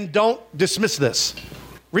and don't dismiss this.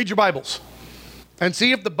 Read your Bibles and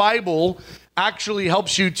see if the Bible actually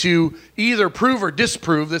helps you to either prove or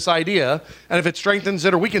disprove this idea, and if it strengthens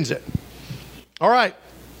it or weakens it. All right.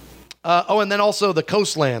 And then also the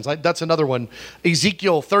coastlands. That's another one.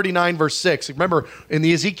 Ezekiel 39, verse 6. Remember, in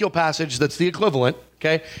the Ezekiel passage, that's the equivalent.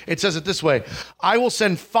 Okay, it says it this way: I will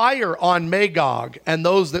send fire on Magog and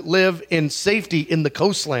those that live in safety in the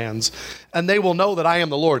coastlands, and they will know that I am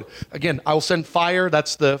the Lord. Again, I will send fire.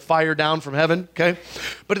 That's the fire down from heaven. Okay,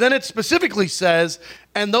 but then it specifically says,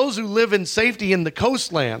 and those who live in safety in the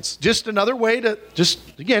coastlands. Just another way to,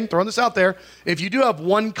 again, throwing this out there. If you do have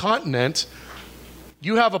one continent,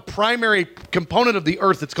 you have a primary component of the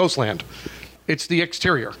earth that's coastland. It's the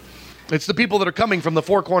exterior. It's the people that are coming from the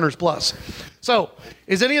four corners plus. So,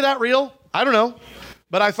 is any of that real? I don't know.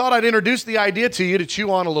 But I thought I'd introduce the idea to you to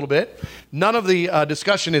chew on a little bit. None of the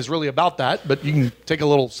discussion is really about that, but you can take a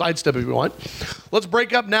little sidestep if you want. Let's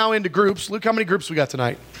break up now into groups. Luke, how many groups we got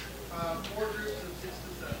tonight? 4 groups of 6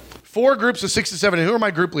 to 7. 4 groups of 6 to 7. And who are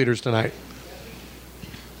my group leaders tonight?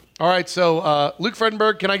 All right, so Luke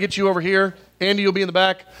Fredenberg, can I get you over here? Andy, you'll be in the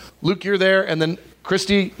back. Luke, you're there. And then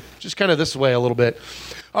Christy, just kind of this way a little bit.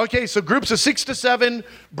 Okay, so groups of 6 to 7,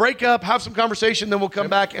 break up, have some conversation, then we'll come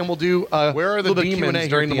back and we'll do where are the demons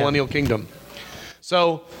during the millennial kingdom.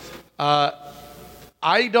 So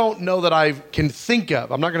I don't know that I can think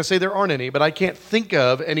of, I'm not going to say there aren't any, but I can't think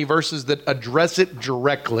of any verses that address it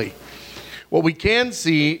directly. What we can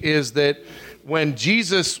see is that when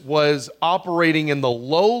Jesus was operating in the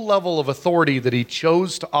low level of authority that he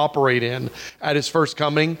chose to operate in at his first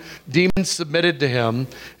coming, demons submitted to him,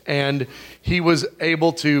 and he was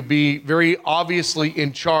able to be very obviously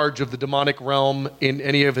in charge of the demonic realm in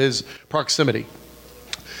any of his proximity.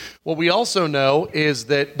 What we also know is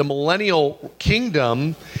that the millennial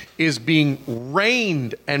kingdom is being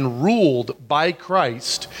reigned and ruled by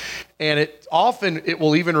Christ, and it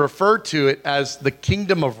will even refer to it as the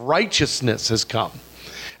kingdom of righteousness has come.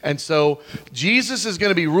 And so Jesus is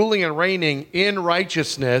going to be ruling and reigning in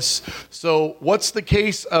righteousness. So what's the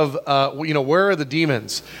case of, where are the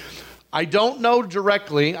demons? I don't know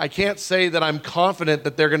directly. I can't say that I'm confident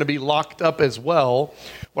that they're going to be locked up as well.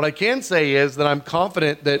 What I can say is that I'm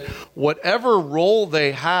confident that whatever role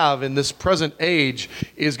they have in this present age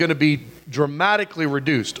is going to be dramatically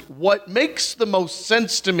reduced. What makes the most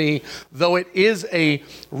sense to me, though it is a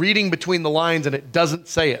reading between the lines and it doesn't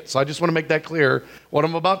say it, so I just want to make that clear, what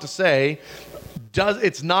I'm about to say,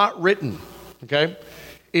 it's not written, okay,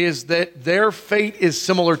 is that their fate is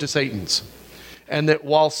similar to Satan's. And that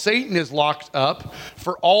while Satan is locked up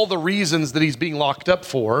for all the reasons that he's being locked up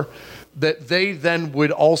for, that they then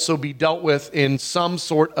would also be dealt with in some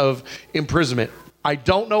sort of imprisonment. I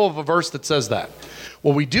don't know of a verse that says that.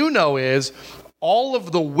 What we do know is all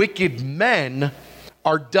of the wicked men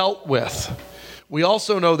are dealt with. We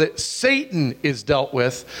also know that Satan is dealt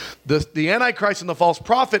with. The Antichrist and the false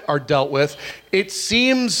prophet are dealt with. It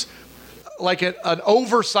seems like an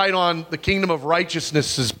oversight on the kingdom of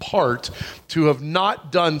righteousness's part to have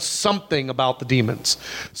not done something about the demons.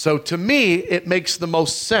 So to me, it makes the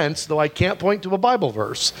most sense, though I can't point to a Bible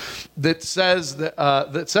verse that says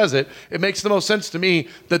it. It makes the most sense to me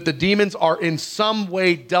that the demons are in some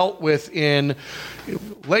way dealt with in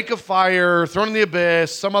lake of fire, thrown in the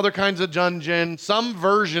abyss, some other kinds of dungeon, some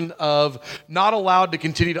version of not allowed to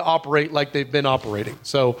continue to operate like they've been operating.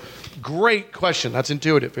 So great question. That's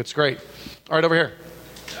intuitive. It's great. All right, over here.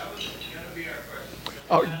 That was going to be our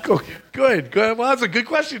question. Oh, good. Well, that's a good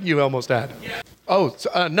question you almost had. Yeah. Oh,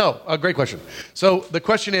 no, a great question. So the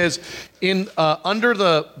question is, under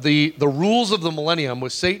the rules of the millennium,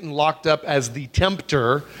 was Satan locked up as the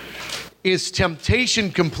tempter? Is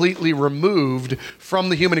temptation completely removed from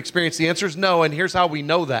the human experience? The answer is no, and here's how we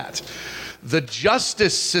know that. The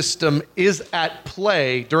justice system is at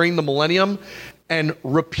play during the millennium, and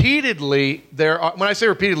repeatedly, when I say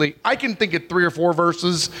repeatedly, I can think of 3 or 4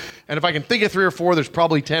 verses, and if I can think of 3 or 4, there's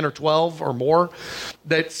probably 10 or 12 or more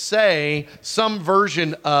that say some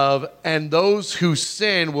version of, and those who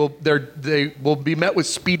sin they will be met with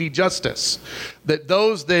speedy justice. That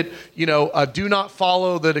those that do not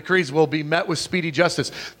follow the decrees will be met with speedy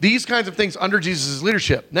justice. These kinds of things under Jesus'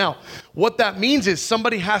 leadership. Now, what that means is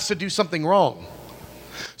somebody has to do something wrong.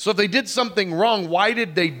 So if they did something wrong, why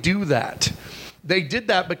did they do that? They did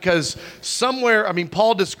that because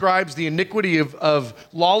Paul describes the iniquity of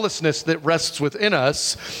lawlessness that rests within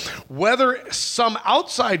us. Whether some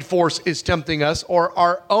outside force is tempting us or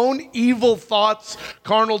our own evil thoughts,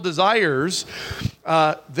 carnal desires,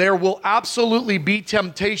 there will absolutely be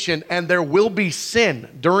temptation and there will be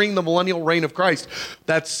sin during the millennial reign of Christ.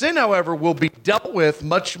 That sin, however, will be dealt with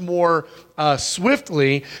much more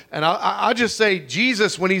swiftly. And I'll just say,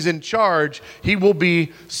 Jesus, when he's in charge, he will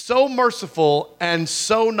be so merciful and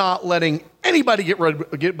so not letting anybody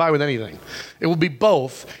get by with anything. It will be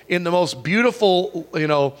both in the most beautiful,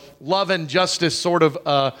 love and justice sort of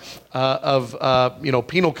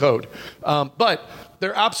penal code. But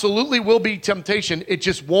there absolutely will be temptation. It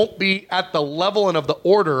just won't be at the level and of the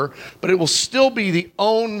order, but it will still be the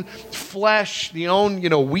own flesh, the own,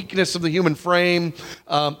 weakness of the human frame,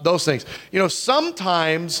 those things.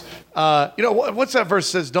 Sometimes, what's that verse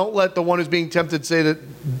says? Don't let the one who's being tempted say that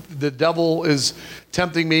the devil is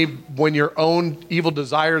tempting me when your own evil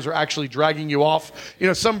desires are actually dragging you off.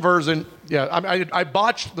 Some version, I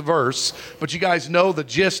botched the verse, but you guys know the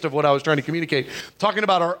gist of what I was trying to communicate. Talking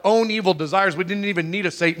about our own evil desires. We didn't even need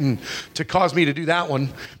a Satan to cause me to do that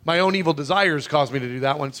one. My own evil desires caused me to do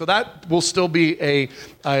that one. So that will still be a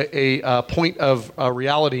point of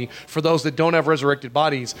reality for those that don't have resurrected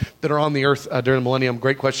bodies that are on the earth during the millennium.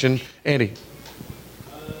 Great question, Andy.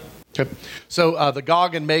 Okay. So the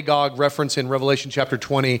Gog and Magog reference in Revelation chapter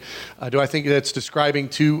 20, do I think that's describing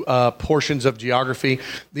two portions of geography?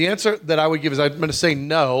 The answer that I would give is I'm going to say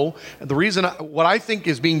no. And the reason, what I think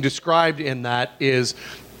is being described in that is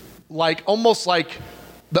almost like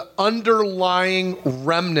the underlying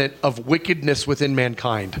remnant of wickedness within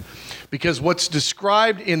mankind. Because what's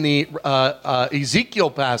described in the Ezekiel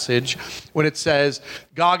passage, when it says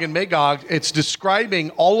Gog and Magog, it's describing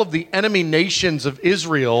all of the enemy nations of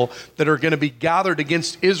Israel that are going to be gathered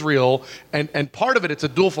against Israel. And part of it's a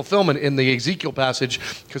dual fulfillment in the Ezekiel passage,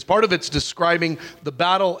 because part of it's describing the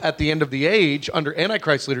battle at the end of the age under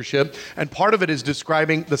Antichrist leadership, and part of it is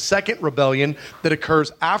describing the second rebellion that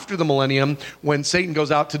occurs after the millennium when Satan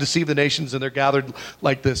goes out to deceive the nations and they're gathered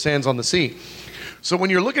like the sands on the sea. So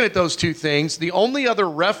when you're looking at those two things, the only other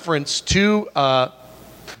reference to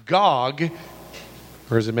Gog,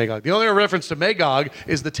 or is it Magog? The only other reference to Magog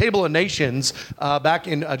is the Table of Nations back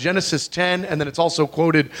in Genesis 10, and then it's also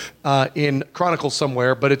quoted in Chronicles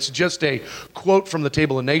somewhere, but it's just a quote from the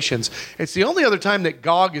Table of Nations. It's the only other time that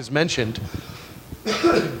Gog is mentioned.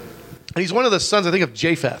 He's one of the sons, I think, of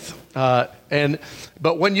Japheth.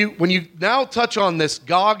 But when you now touch on this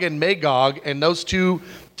Gog and Magog, and those two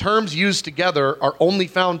terms used together are only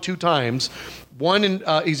found two times, one in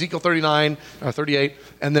Ezekiel 38,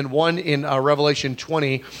 and then one in Revelation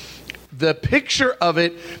 20. The picture of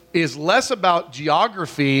it is less about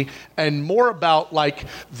geography and more about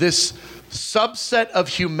this subset of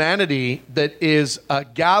humanity that is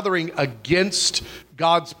gathering against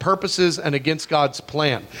God's purposes and against God's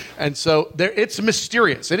plan. And so it's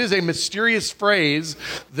mysterious. It is a mysterious phrase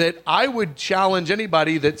that I would challenge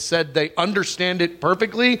anybody that said they understand it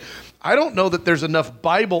perfectly. I don't know that there's enough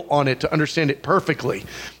Bible on it to understand it perfectly.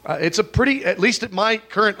 It's a pretty, at least at my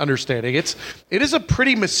current understanding, it is a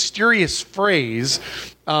pretty mysterious phrase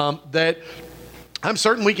that I'm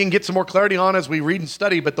certain we can get some more clarity on as we read and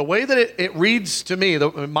study, but the way that it reads to me,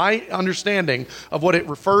 my understanding of what it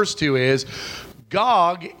refers to is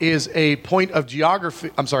Gog is a point of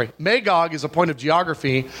geography. Magog is a point of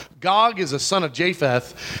geography. Gog is a son of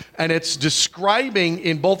Japheth. And it's describing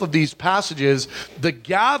in both of these passages the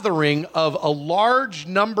gathering of a large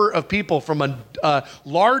number of people from a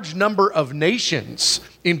large number of nations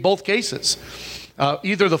in both cases.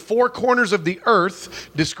 Either the four corners of the earth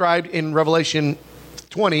described in Revelation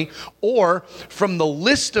 20, or from the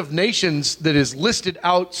list of nations that is listed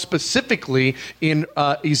out specifically in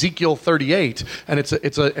Ezekiel 38. And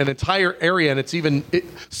it's an entire area, and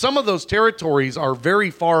some of those territories are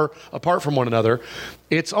very far apart from one another.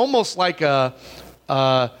 It's almost like I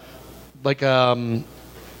don't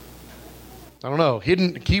know,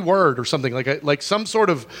 hidden keyword or something, like some sort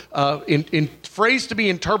of in phrase to be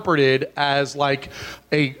interpreted as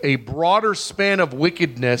a broader span of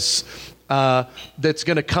wickedness that's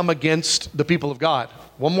going to come against the people of God.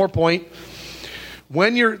 One more point.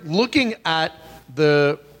 When you're looking at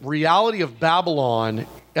the reality of Babylon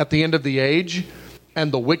at the end of the age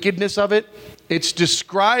and the wickedness of it, it's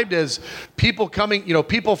described as people coming,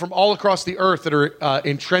 people from all across the earth that are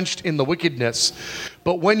entrenched in the wickedness.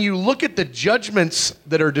 But when you look at the judgments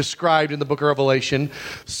that are described in the book of Revelation,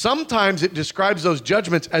 sometimes it describes those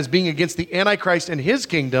judgments as being against the Antichrist and his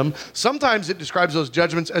kingdom. Sometimes it describes those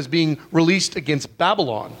judgments as being released against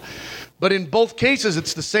Babylon. But in both cases,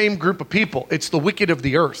 it's the same group of people. It's the wicked of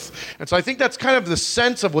the earth. And so I think that's kind of the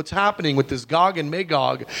sense of what's happening with this Gog and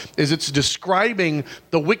Magog, is it's describing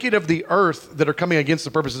the wicked of the earth that are coming against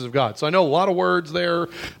the purposes of God. So I know a lot of words there.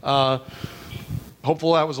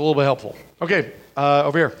 Hopefully that was a little bit helpful. Okay,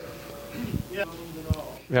 over here. Yeah,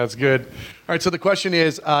 that's good. All right, so the question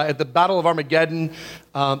is, at the Battle of Armageddon,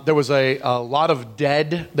 there was a lot of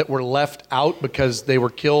dead that were left out because they were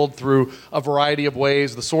killed through a variety of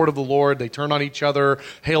ways. The sword of the Lord, they turned on each other,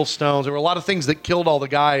 hailstones. There were a lot of things that killed all the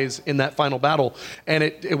guys in that final battle.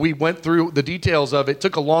 And we went through the details of it. It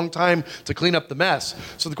took a long time to clean up the mess.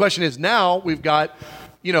 So the question is, now we've got,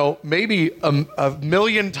 maybe a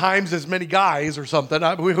million times as many guys or something.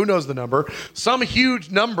 Who knows the number? Some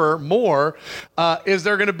huge number more. Is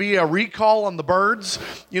there going to be a recall on the birds?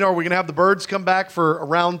 Are we going to have the birds come back for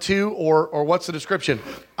round 2, or what's the description?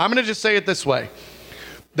 I'm going to just say it this way.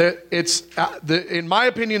 In my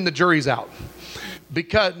opinion, the jury's out.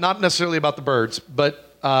 Because, not necessarily about the birds,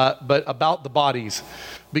 but about the bodies.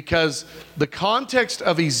 Because the context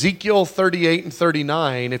of Ezekiel 38 and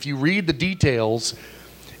 39, if you read the details,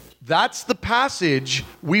 that's the passage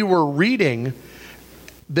we were reading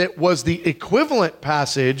that was the equivalent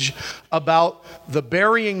passage about the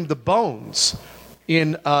burying the bones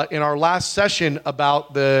in our last session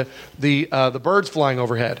about the birds flying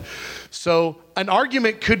overhead. So an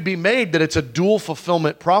argument could be made that it's a dual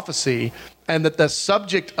fulfillment prophecy, and that the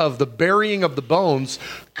subject of the burying of the bones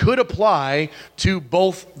could apply to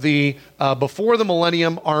both the before the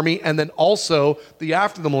millennium army and then also the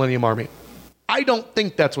after the millennium army. I don't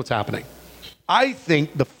think that's what's happening. I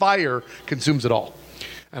think the fire consumes it all.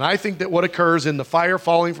 And I think that what occurs in the fire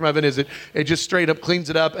falling from heaven is it just straight up cleans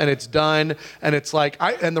it up and it's done. And it's like,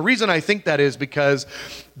 and the reason I think that is because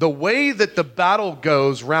the way that the battle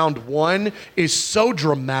goes, round 1, is so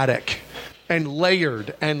dramatic and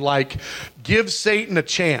layered and like, give Satan a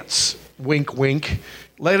chance, wink, wink.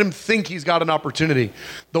 Let him think he's got an opportunity.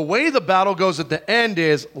 The way the battle goes at the end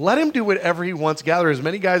is let him do whatever he wants, gather as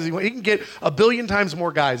many guys as he wants. He can get 1 billion times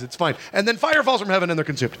more guys. It's fine. And then fire falls from heaven and they're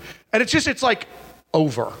consumed. And it's like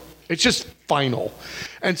over. It's just final.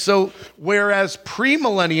 And so whereas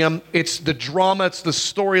pre-millennium, it's the drama, it's the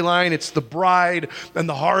storyline, it's the bride and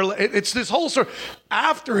the harlot. It's this whole story.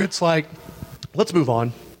 After it's like, let's move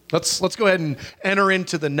on. Let's go ahead and enter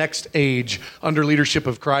into the next age under leadership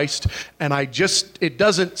of Christ. And it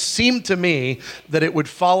doesn't seem to me that it would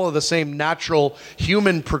follow the same natural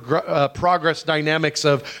human progress dynamics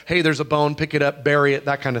of, hey, there's a bone, pick it up, bury it,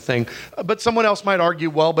 that kind of thing. But someone else might argue,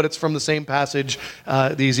 well, but it's from the same passage,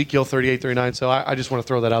 the Ezekiel 38, 39. So I just want to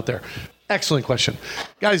throw that out there. Excellent question.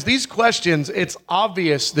 Guys, these questions, it's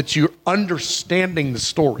obvious that you're understanding the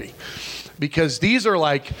story. Because these are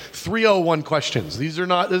like 301 questions. This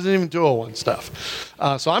isn't even 201 stuff.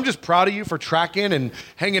 So I'm just proud of you for tracking and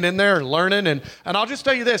hanging in there and learning. And I'll just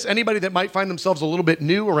tell you this, anybody that might find themselves a little bit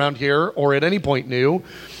new around here or at any point new,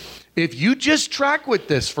 if you just track with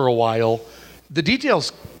this for a while, the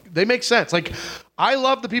details, they make sense. Like, I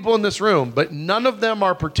love the people in this room, but none of them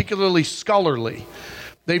are particularly scholarly.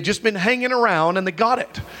 They've just been hanging around and they got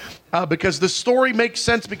it. Because the story makes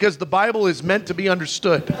sense because the Bible is meant to be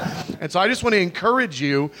understood. And so I just want to encourage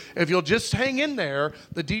you, if you'll just hang in there,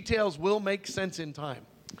 the details will make sense in time.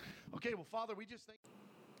 Okay, well, Father, we just thank you.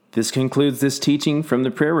 This concludes this teaching from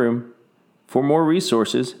the prayer room. For more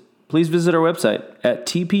resources, please visit our website at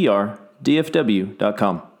tprdfw.com.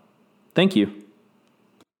 Thank you.